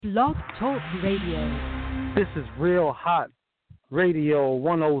Blog Talk Radio. This is Real Hot Radio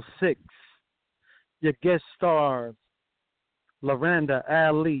 106. Your guest star, Lyranda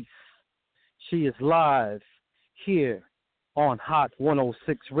Aalece. She is live here on Hot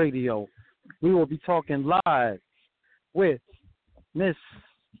 106 Radio. We will be talking live with Miss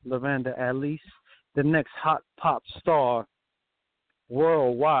Lyranda Aalece, the next hot pop star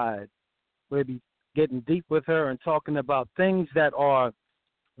worldwide. We'll be getting deep with her and talking about things that are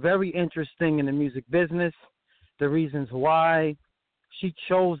very interesting in the music business, the reasons why she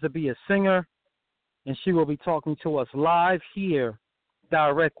chose to be a singer, and she will be talking to us live here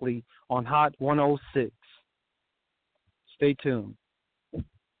directly on Hot 106. Stay tuned.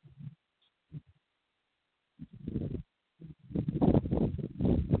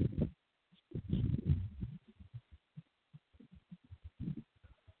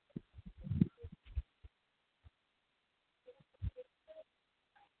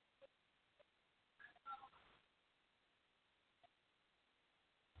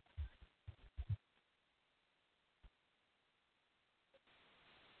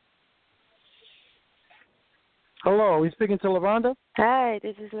 Hello, are we speaking to Lyranda? Hi,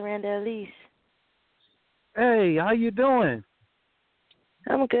 this is Lyranda Aalece. Hey, how you doing?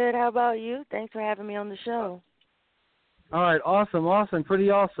 I'm good. How about you? Thanks for having me on the show. All right, awesome, pretty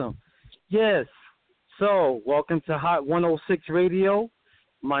awesome. Yes, so welcome to Hot 106 Radio.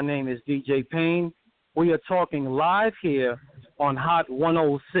 My name is DJ Payne. We are talking live here on Hot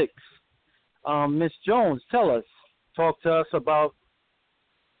 106. Miss Jones, talk to us about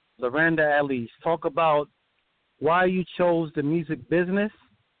Lyranda Aalece. Talk about why you chose the music business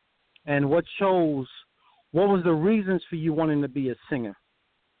and what was the reasons for you wanting to be a singer?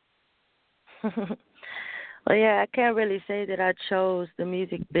 Well, yeah, I can't really say that I chose the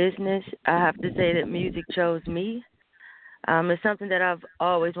music business. I have to say that music chose me. It's something that I've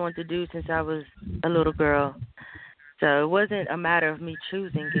always wanted to do since I was a little girl. So it wasn't a matter of me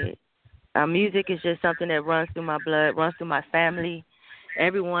choosing it. Music is just something that runs through my blood, runs through my family.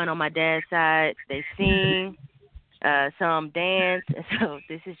 Everyone on my dad's side, they sing. Some dance, and so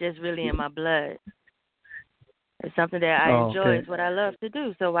this is just really in my blood. It's something that I enjoy. Okay. It's what I love to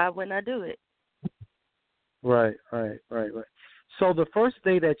do, so why wouldn't I do it? Right. So the first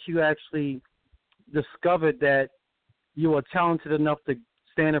day that you actually discovered that you were talented enough to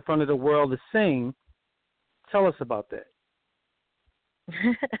stand in front of the world to sing, tell us about that.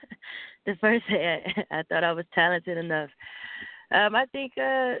 The first day I thought I was talented enough. I think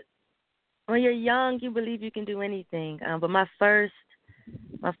when you're young, you believe you can do anything. But my first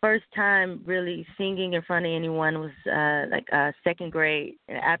time really singing in front of anyone was second grade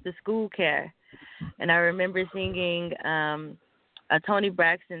after school care, and I remember singing a Tony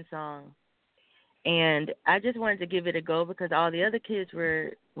Braxton song, and I just wanted to give it a go because all the other kids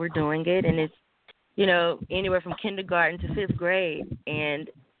were doing it, and it's anywhere from kindergarten to fifth grade, and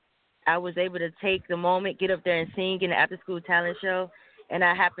I was able to take the moment, get up there and sing in the after school talent show. And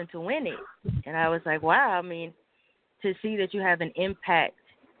I happened to win it. And I was like, wow, I mean, to see that you have an impact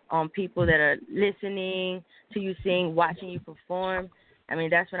on people that are listening to you sing, watching you perform, I mean,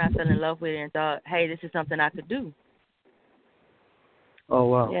 that's when I fell in love with it and thought, hey, this is something I could do. Oh,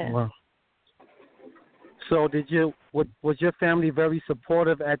 wow. Yeah. Wow. So was your family very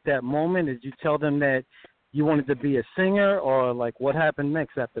supportive at that moment? Did you tell them that you wanted to be a singer, or, like, what happened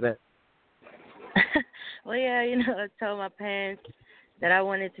next after that? Well, yeah, I told my parents that I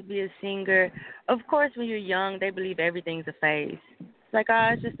wanted to be a singer. Of course, when you're young, they believe everything's a phase. It's like,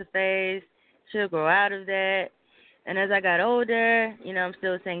 it's just a phase. She'll grow out of that. And as I got older, I'm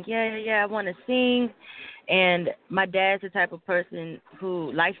still saying, yeah, I want to sing. And my dad's the type of person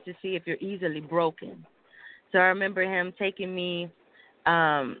who likes to see if you're easily broken. So I remember him taking me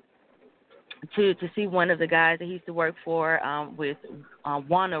to see one of the guys that he used to work for with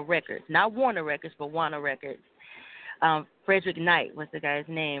Warner Records. Not Warner Records, but Warner Records. Frederick Knight was the guy's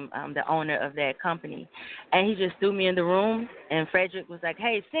name, the owner of that company. And he just threw me in the room, and Frederick was like,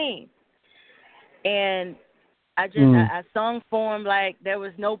 hey, sing. And I sung for him like there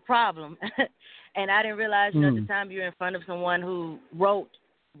was no problem. And I didn't realize, at the time you're in front of someone who wrote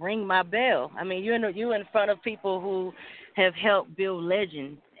Ring My Bell. I mean, you're in front of people who have helped build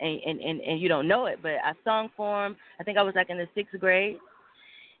legends, and you don't know it. But I sung for him. I think I was like in the sixth grade.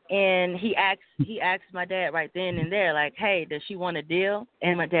 And he asked my dad right then and there, like, hey, does she want a deal?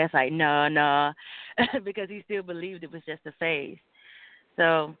 And my dad's like, no, because he still believed it was just a phase.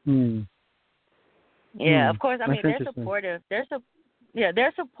 So, yeah, of course, I mean, they're supportive.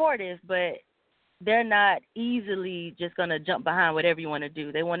 They're supportive, but they're not easily just going to jump behind whatever you want to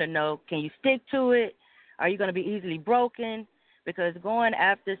do. They want to know, can you stick to it? Are you going to be easily broken? because going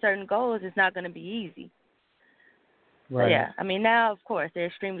after certain goals is not going to be easy. Right. So, yeah, I mean, now, of course, they're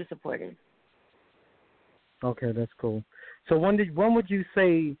extremely supportive. Okay, that's cool. So when would you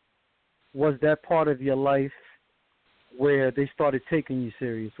say was that part of your life where they started taking you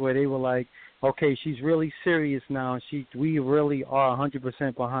serious, where they were like, okay, she's really serious now. We really are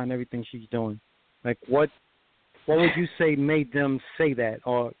 100% behind everything she's doing. Like, what would you say made them say that,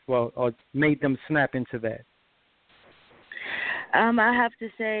 or made them snap into that? I have to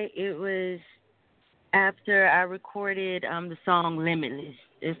say it was after I recorded the song Limitless.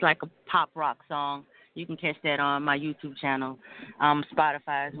 It's like a pop rock song. You can catch that on my YouTube channel,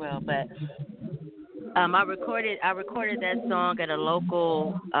 Spotify as well. But I recorded that song at a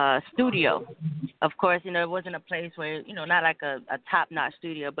local studio. Of course, it wasn't a place where, not like a top-notch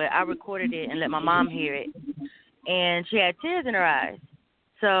studio, but I recorded it and let my mom hear it. And she had tears in her eyes.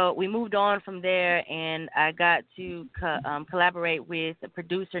 So we moved on from there, and I got to collaborate with a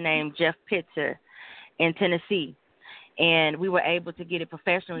producer named Jeff Pitzer in Tennessee. And we were able to get it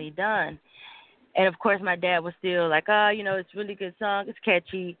professionally done. And, of course, my dad was still like, it's a really good song. It's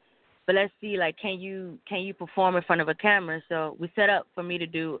catchy. But let's see, like, can you perform in front of a camera? So we set up for me to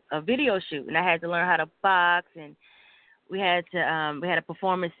do a video shoot, and I had to learn how to box, and we had a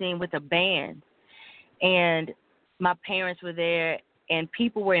performance scene with a band. And my parents were there, and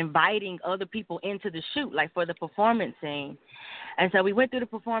people were inviting other people into the shoot, like for the performance scene. And so we went through the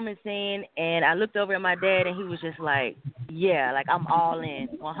performance scene, and I looked over at my dad, and he was just like, yeah, like I'm all in,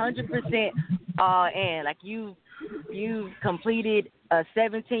 100% all in. Like you've completed a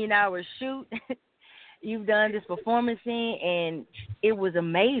 17-hour shoot. You've done this performance scene, and it was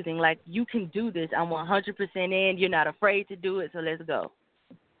amazing. Like, you can do this. I'm 100% in. You're not afraid to do it, so let's go.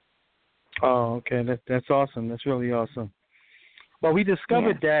 Oh, okay. That's awesome. That's really awesome. Well, we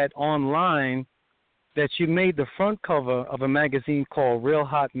discovered that online that you made the front cover of a magazine called Real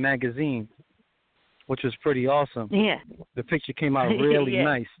Hot Magazine, which was pretty awesome. Yeah. The picture came out really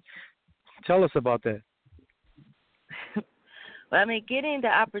nice. Tell us about that. Well, I mean, getting the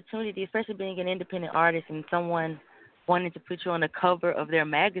opportunity, especially being an independent artist and someone wanting to put you on the cover of their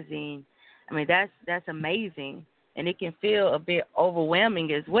magazine, I mean, that's amazing. And it can feel a bit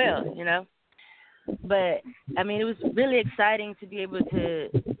overwhelming as well, But, I mean, it was really exciting to be able to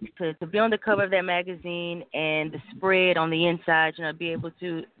be on the cover of that magazine and the spread on the inside, be able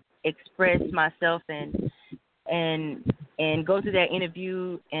to express myself and go through that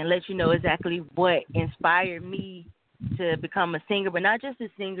interview and let you know exactly what inspired me to become a singer, but not just a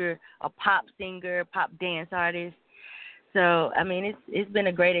singer, a pop singer, pop dance artist. So, I mean, it's been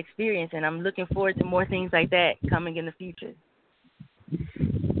a great experience, and I'm looking forward to more things like that coming in the future.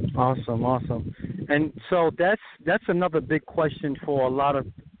 Awesome. And so that's another big question for a lot of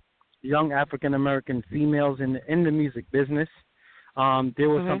young African-American females in the music business. There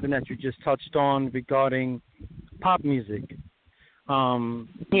was something that you just touched on regarding pop music.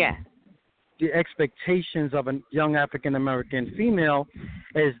 The expectations of a young African-American female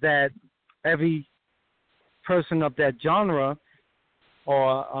is that every person of that genre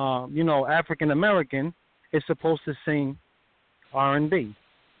or, African-American is supposed to sing R&B.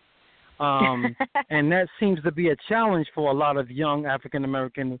 And that seems to be a challenge for a lot of young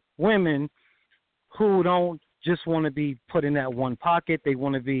African-American women who don't just want to be put in that one pocket. They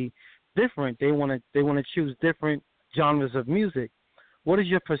want to be different. They want to choose different genres of music. What is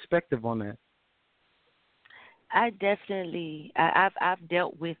your perspective on that? I've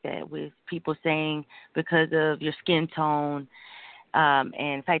dealt with that, with people saying because of your skin tone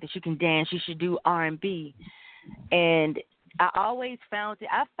and the fact that you can dance, you should do R&B. And I found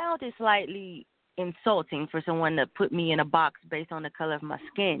it slightly insulting for someone to put me in a box based on the color of my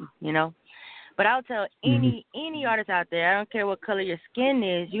skin, But I'll tell any artist out there, I don't care what color your skin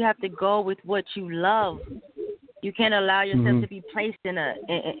is, you have to go with what you love. You can't allow yourself to be placed in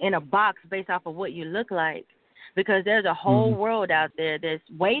a box based off of what you look like. Because there's a whole world out there that's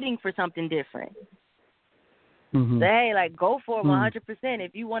waiting for something different. So, hey, go for it 100%.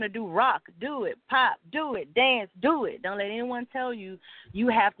 If you want to do rock, do it. Pop, do it. Dance, do it. Don't let anyone tell you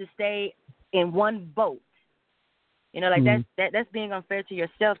have to stay in one boat. That's being unfair to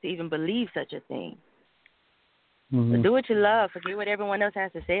yourself to even believe such a thing. So do what you love. Forget what everyone else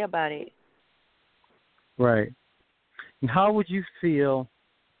has to say about it. Right. And how would you feel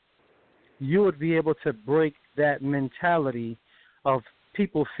you would be able to break that mentality of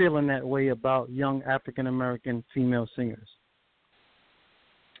people feeling that way about young African-American female singers?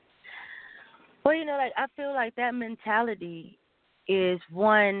 Well, I feel like that mentality is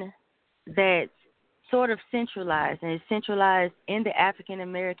one that's sort of centralized, and it's centralized in the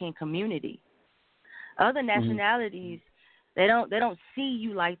African-American community. Other nationalities They don't see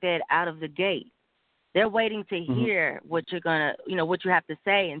you like that out of the gate. They're waiting to hear what you're gonna, what you have to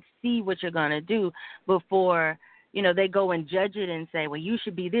say and see what you're gonna do before, they go and judge it and say, well, you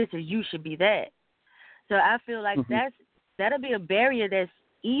should be this or you should be that. So I feel like that'll be a barrier that's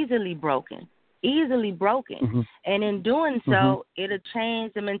easily broken. And in doing so, it'll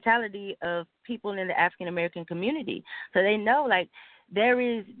change the mentality of people in the African American community. So they know, like, there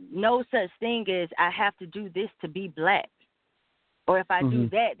is no such thing as I have to do this to be black, or if I do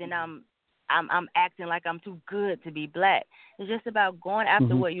that, then I'm acting like I'm too good to be black. It's just about going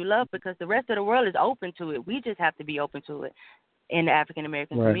after what you love, because the rest of the world is open to it. We just have to be open to it in the African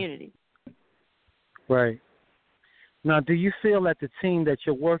American community. Right. Now, do you feel that the team that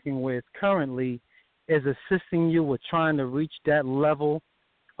you're working with currently is assisting you with trying to reach that level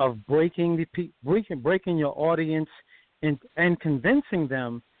of breaking your audience and convincing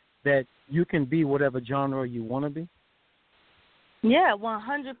them that you can be whatever genre you want to be? Yeah,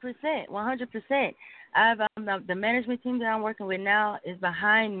 100%. 100%. The management team that I'm working with now is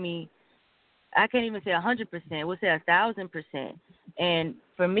behind me. I can't even say 100%. We'll say 1,000%. And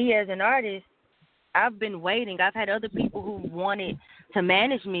for me as an artist, I've been waiting. I've had other people who wanted to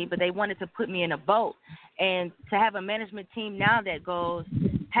manage me, but they wanted to put me in a boat. And to have a management team now that goes,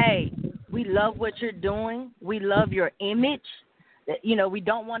 hey, we love what you're doing. We love your image. We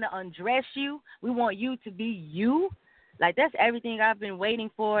don't want to undress you. We want you to be you. Like, that's everything I've been waiting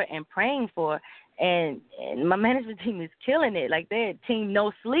for and praying for. And my management team is killing it. Like, they're Team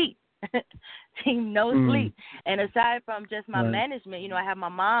No Sleep. Team No Sleep. And aside from just my management, I have my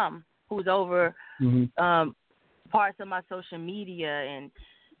mom who's over parts of my social media, and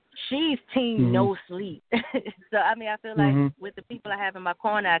she's Team No Sleep. So, I mean, I feel like with the people I have in my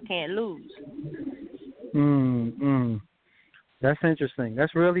corner, I can't lose. That's interesting.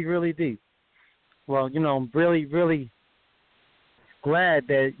 That's really, really deep. Well, I'm really, really glad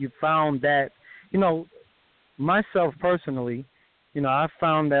that you found that. Myself personally, I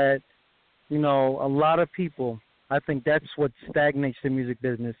found that, a lot of people, I think that's what stagnates the music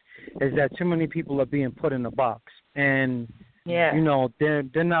business, is that too many people are being put in a box. And, they're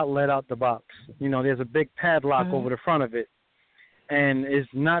not let out the box. There's a big padlock over the front of it. And it's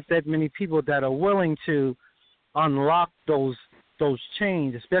not that many people that are willing to unlock those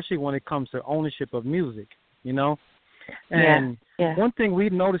chains, especially when it comes to ownership of music, And one thing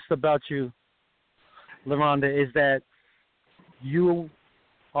we've noticed about you, Lyranda, is that you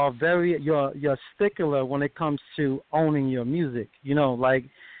are you're stickler when it comes to owning your music. Like,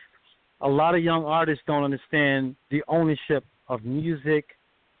 a lot of young artists don't understand the ownership of music,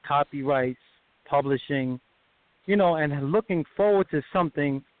 copyrights, publishing, and looking forward to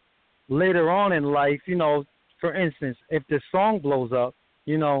something later on in life. For instance, if the song blows up,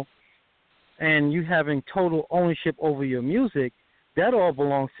 and you having total ownership over your music, that all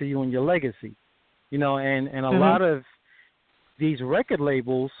belongs to you and your legacy. And a lot of these record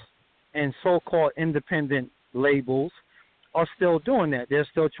labels and so-called independent labels are still doing that. They're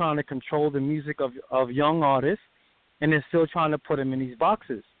still trying to control the music of young artists, and they're still trying to put them in these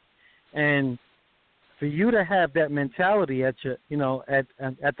boxes. And for you to have that mentality at your,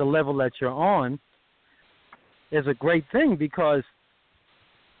 at the level that you're on, is a great thing, because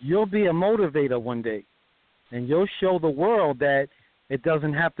you'll be a motivator one day, and you'll show the world that it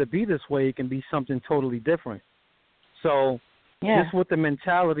doesn't have to be this way. It can be something totally different. So just with the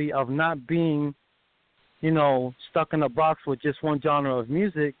mentality of not being, stuck in a box with just one genre of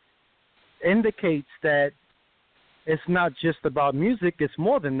music, indicates that it's not just about music, it's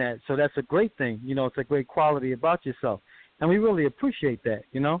more than that. So that's a great thing. It's a great quality about yourself. And we really appreciate that,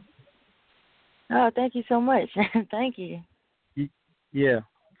 Oh, thank you so much. Thank you. Yeah.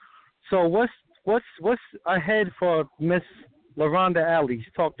 So what's ahead for Miss Lyranda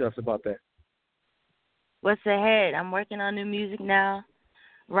Aalece? Talk to us about that. What's ahead? I'm working on new music now,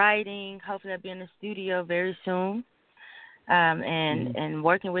 writing. Hopefully I'll be in the studio very soon. And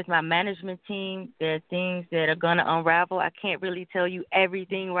working with my management team. There are things that are going to unravel. I can't really tell you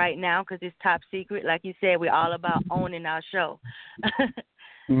everything right now because it's top secret. Like you said, we're all about owning our show.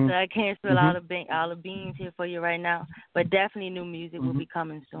 So I can't spill all the beans here for you right now. But definitely new music will be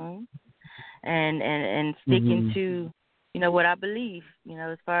coming soon. And sticking to, what I believe,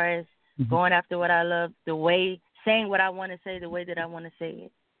 as far as going after what I love, saying what I want to say the way that I want to say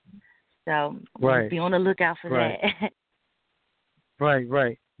it. So be on the lookout for that.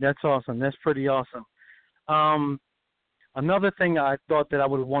 Right. That's awesome. That's pretty awesome. Another thing I thought that I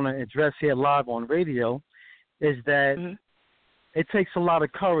would want to address here live on radio is that it takes a lot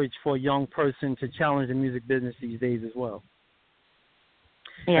of courage for a young person to challenge the music business these days as well.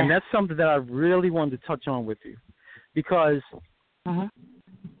 Yeah. And that's something that I really wanted to touch on with you. because Mm-hmm.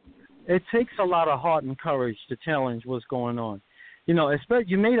 it takes a lot of heart and courage to challenge what's going on. Especially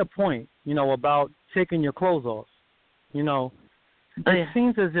you made a point, about taking your clothes off. It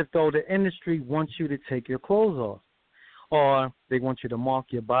seems as if though the industry wants you to take your clothes off, or they want you to mark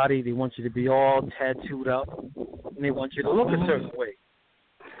your body. They want you to be all tattooed up, and they want you to look a certain way.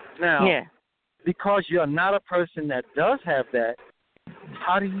 Now, because you're not a person that does have that,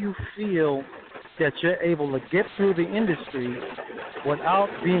 how do you feel that you're able to get through the industry without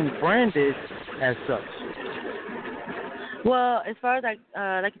being branded as such? Well, as far as like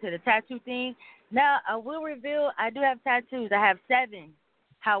you said, the tattoo thing. Now I will reveal I do have tattoos. I have 7.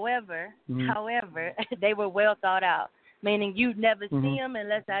 However, they were well thought out. Meaning you'd never see them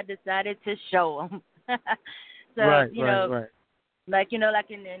unless I decided to show them. So right. like like in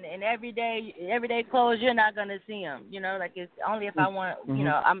everyday clothes, you're not gonna see them. Like it's only if I want.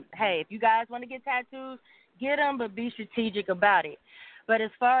 If you guys want to get tattoos, get them, but be strategic about it. But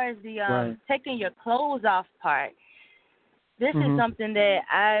as far as the taking your clothes off part, this is something that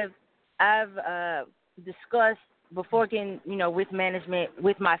I've discussed before getting, with management,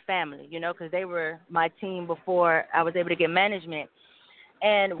 with my family, because they were my team before I was able to get management.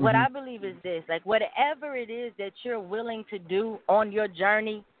 And what I believe is this, like whatever it is that you're willing to do on your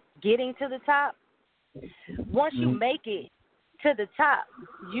journey getting to the top, once you make it to the top,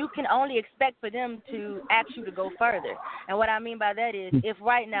 you can only expect for them to ask you to go further. And what I mean by that is if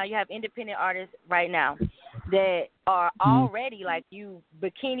right now you have independent artists right now that are already like you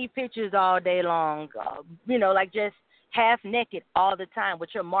bikini pictures all day long, like just half naked all the time,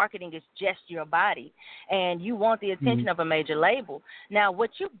 what your marketing is just your body, and you want the attention of a major label. Now, what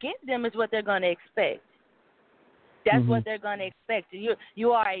you give them is what they're going to expect. That's what they're going to expect.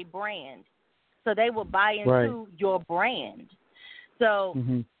 You are a brand, so they will buy into your brand. So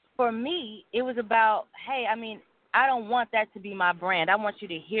for me, it was about, hey, I don't want that to be my brand. I want you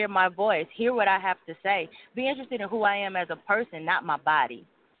to hear my voice, hear what I have to say, be interested in who I am as a person, not my body.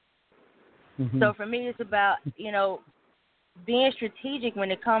 So for me, it's about, being strategic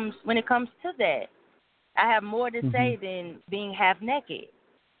when it comes to that. I have more to say than being half naked.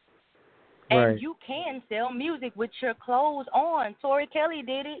 And you can sell music with your clothes on. Tori Kelly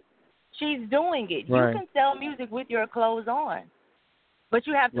did it. She's doing it. You can sell music with your clothes on. But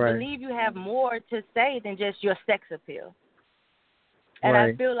you have to believe you have more to say than just your sex appeal. And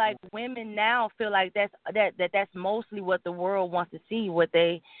I feel like women now feel like that's mostly what the world wants to see.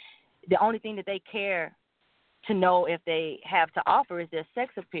 The only thing that they care to know if they have to offer is their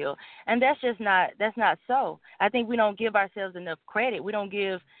sex appeal. And that's not so. I think we don't give ourselves enough credit. We don't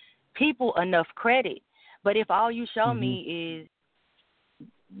give people enough credit. But if all you show me is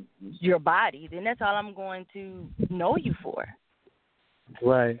your body, then that's all I'm going to know you for.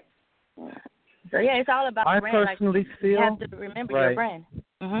 Right. So yeah, it's all about brand. I personally feel you have to remember your brand.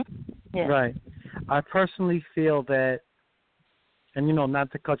 Yeah. Right. I personally feel that, and not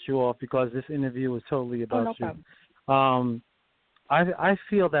to cut you off because this interview is totally about you. Problem. I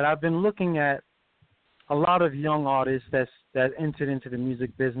feel that I've been looking at a lot of young artists that entered into the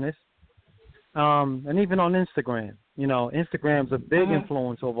music business, and even on Instagram. Instagram's a big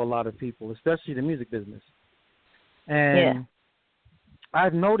influence over a lot of people, especially the music business. And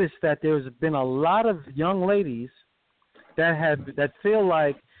I've noticed that there's been a lot of young ladies that feel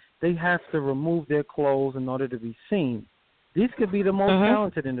like they have to remove their clothes in order to be seen. These could be the most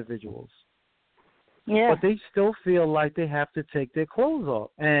talented individuals. Yeah. But they still feel like they have to take their clothes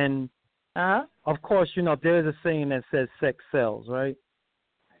off. And, of course, there's a saying that says sex sells, right?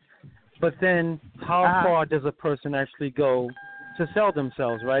 But then how far does a person actually go to sell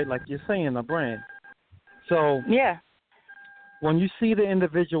themselves, right? Like you're saying, a brand. So when you see the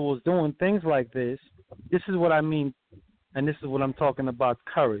individuals doing things like this is what I mean, and this is what I'm talking about,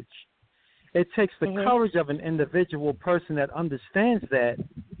 courage. It takes the courage of an individual person that understands that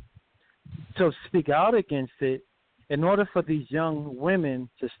to speak out against it in order for these young women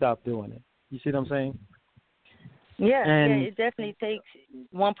to stop doing it. You see what I'm saying? Yeah, it definitely takes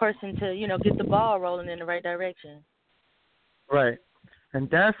one person to, get the ball rolling in the right direction. Right. And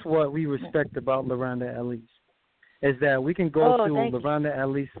that's what we respect about Lyranda Aalece, is that we can go through Lyranda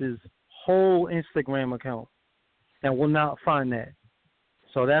Aalese's whole Instagram account and will not find that.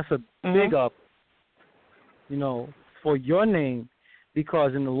 So that's a big up, for your name,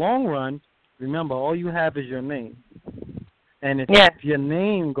 because in the long run, remember, all you have is your name. And if your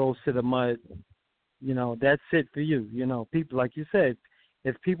name goes to the mud, that's it for you. People, like you said,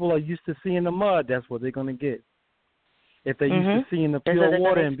 if people are used to seeing the mud, that's what they're going to get. If they're used to seeing the pure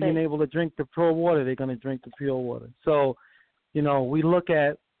water and being able to drink the pure water, they're going to drink the pure water. So, we look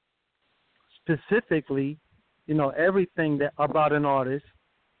at specifically everything that about an artist.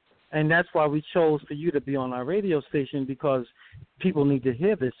 And that's why we chose for you to be on our radio station, because people need to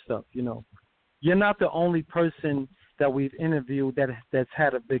hear this stuff, You're not the only person that we've interviewed that's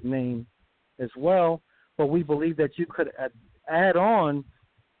had a big name as well, but we believe that you could add on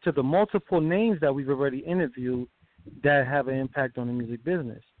to the multiple names that we've already interviewed that have an impact on the music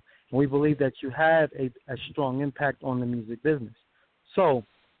business. And we believe that you have a strong impact on the music business. So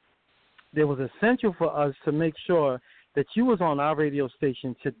it was essential for us to make sure that you was on our radio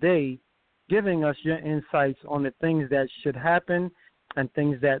station today giving us your insights on the things that should happen and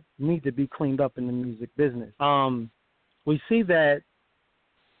things that need to be cleaned up in the music business. We see that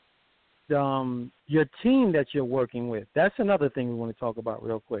your team that you're working with, that's another thing we want to talk about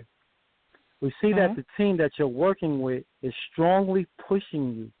real quick. We see that the team that you're working with is strongly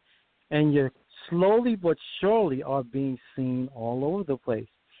pushing you, and you slowly but surely are being seen all over the place.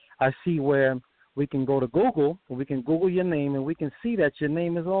 I see where we can go to Google, we can Google your name, and we can see that your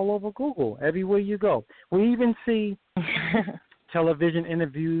name is all over Google, everywhere you go. We even see television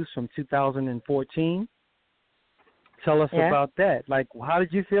interviews from 2014. Tell us about that. Like, how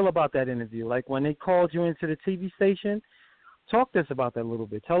did you feel about that interview? Like, when they called you into the TV station, talk to us about that a little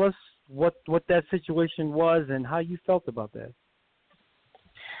bit. Tell us what that situation was and how you felt about that.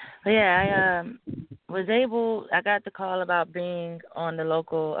 Yeah, I got the call about being on the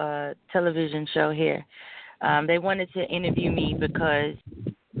local television show here. They wanted to interview me because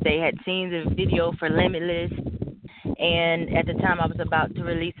they had seen the video for Limitless, and at the time I was about to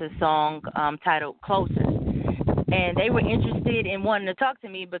release a song titled Closer. And they were interested in wanting to talk to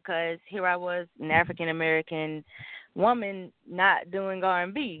me because here I was, an African-American woman not doing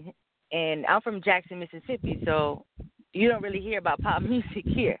R&B. And I'm from Jackson, Mississippi, so you don't really hear about pop music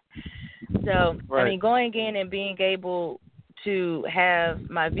here. So, right. I mean, going in and being able to have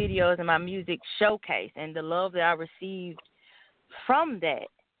my videos and my music showcased and the love that I received from that,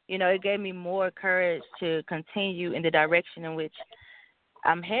 it gave me more courage to continue in the direction in which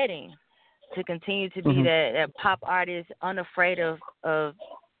I'm heading, to continue to be that pop artist unafraid of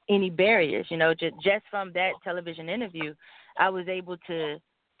any barriers. Just from that television interview, I was able to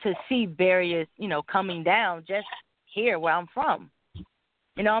see barriers, coming down just here where I'm from.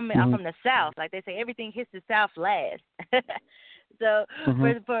 I'm from the South. Like they say, everything hits the South last. So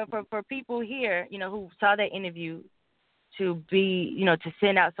for people here, who saw that interview, to be, to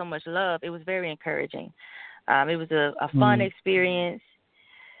send out so much love, it was very encouraging. It was a fun experience.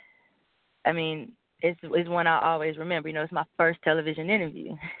 I mean, it's one I always remember. It's my first television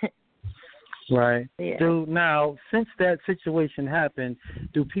interview. Right. Yeah. Now, since that situation happened,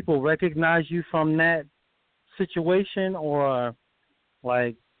 do people recognize you from that situation, or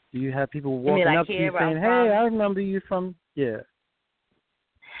like, do you have people walking up to you saying, "Hey, I remember you from"? Yeah.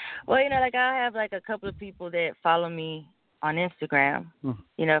 Well, I have like a couple of people that follow me on Instagram.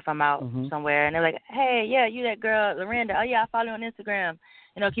 If I'm out somewhere, and they're like, "Hey, yeah, you that girl, Lyranda? Oh yeah, I follow you on Instagram.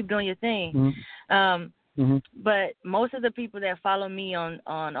 Keep doing your thing." But most of the people that follow me on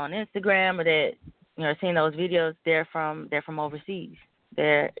Instagram or that seeing those videos, they're from overseas.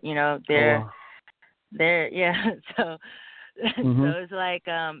 They're so it's like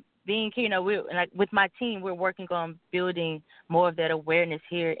being here. We're like, with my team, we're working on building more of that awareness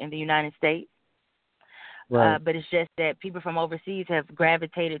here in the United States. Right. But it's just that people from overseas have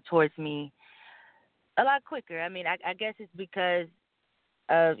gravitated towards me a lot quicker. I mean, I guess it's because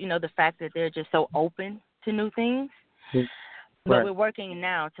of the fact that they're just so open to new things. Right. But we're working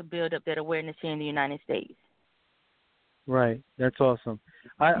now to build up that awareness here in the United States. Right. That's awesome.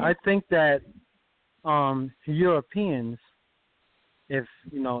 I think that Europeans, if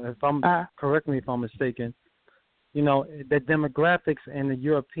I'm correct me if I'm mistaken, the demographics in the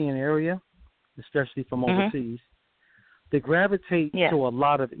European area, especially from overseas, they gravitate to a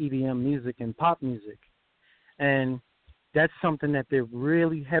lot of EDM music and pop music, and that's something that they're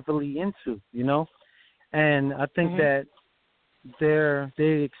really heavily into, and I think that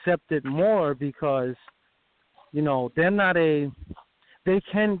they accept it more because they're not they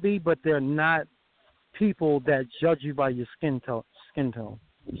can be, but they're not people that judge you by your skin tone.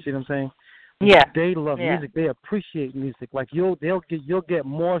 You see what I'm saying? Yeah. They love music. They appreciate music. Like you'll get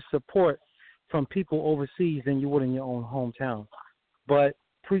more support from people overseas than you would in your own hometown. But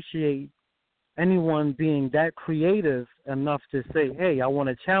appreciate anyone being that creative enough to say, "Hey, I want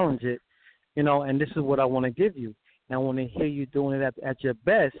to challenge it, and this is what I want to give you." And when they hear you doing it at your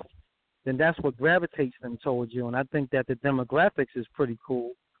best, then that's what gravitates them towards you. And I think that the demographics is pretty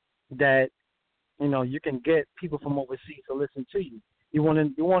cool, that you can get people from overseas to listen to you. You want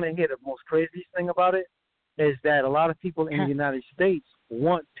to hear the most craziest thing about it is that a lot of people in the United States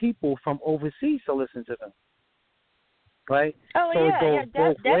want people from overseas to listen to them. right? Oh, So it yeah, goes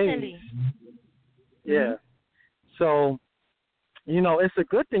both definitely. ways. Yeah. So, it's a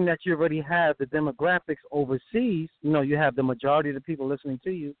good thing that you already have the demographics overseas. You have the majority of the people listening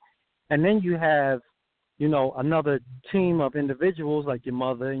to you. And then you have, another team of individuals like your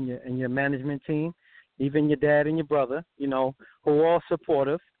mother and your management team, even your dad and your brother, who are all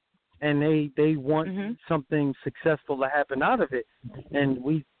supportive. And they want something successful to happen out of it. And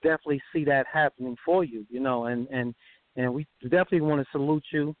we definitely see that happening for you, and we definitely want to salute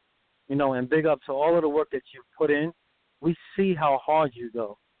you, and big up to all of the work that you've put in. We see how hard you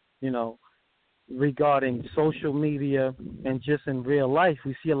go, regarding social media and just in real life.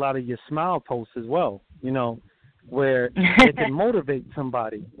 We see a lot of your smile posts as well, where it can motivate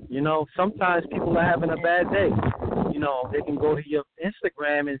somebody. Sometimes people are having a bad day. They can go to your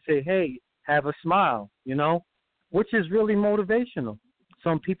Instagram and say, hey, have a smile, which is really motivational.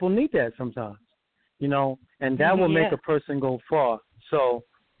 Some people need that sometimes, and that will make a person go far. So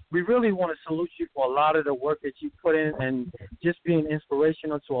we really want to salute you for a lot of the work that you put in and just being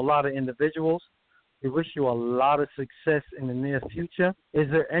inspirational to a lot of individuals. We wish you a lot of success in the near future. Is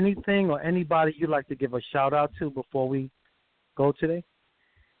there anything or anybody you'd like to give a shout-out to before we go today?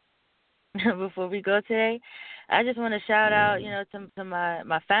 Before we go today, I just want to shout out, to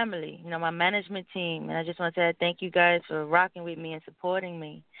my family, my management team, and I just want to say thank you guys for rocking with me and supporting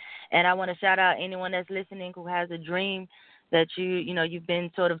me. And I want to shout out anyone that's listening who has a dream that you've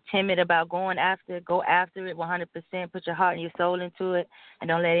been sort of timid about going after. Go after it 100%. Put your heart and your soul into it, and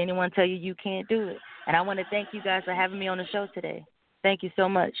don't let anyone tell you can't do it. And I want to thank you guys for having me on the show today. Thank you so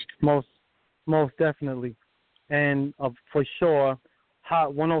much. Most definitely, and for sure,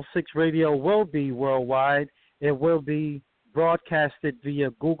 Hot 106 Radio will be worldwide. It will be broadcasted via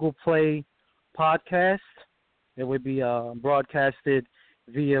Google Play Podcast. It would be broadcasted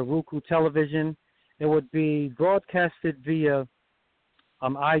via Roku Television. It would be broadcasted via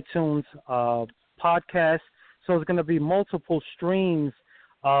iTunes podcast. So it's going to be multiple streams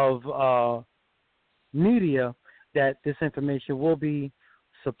of media that this information will be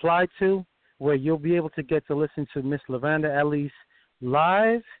supplied to, where you'll be able to get to listen to Miss Lyranda Aalece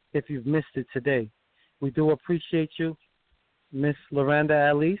live if you've missed it today. We do appreciate you, Miss Lyranda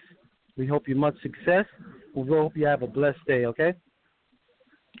Aalece. We hope you much success. We hope you have a blessed day, okay?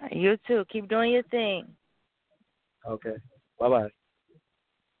 You too. Keep doing your thing. Okay. Bye-bye. All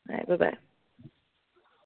right, bye-bye.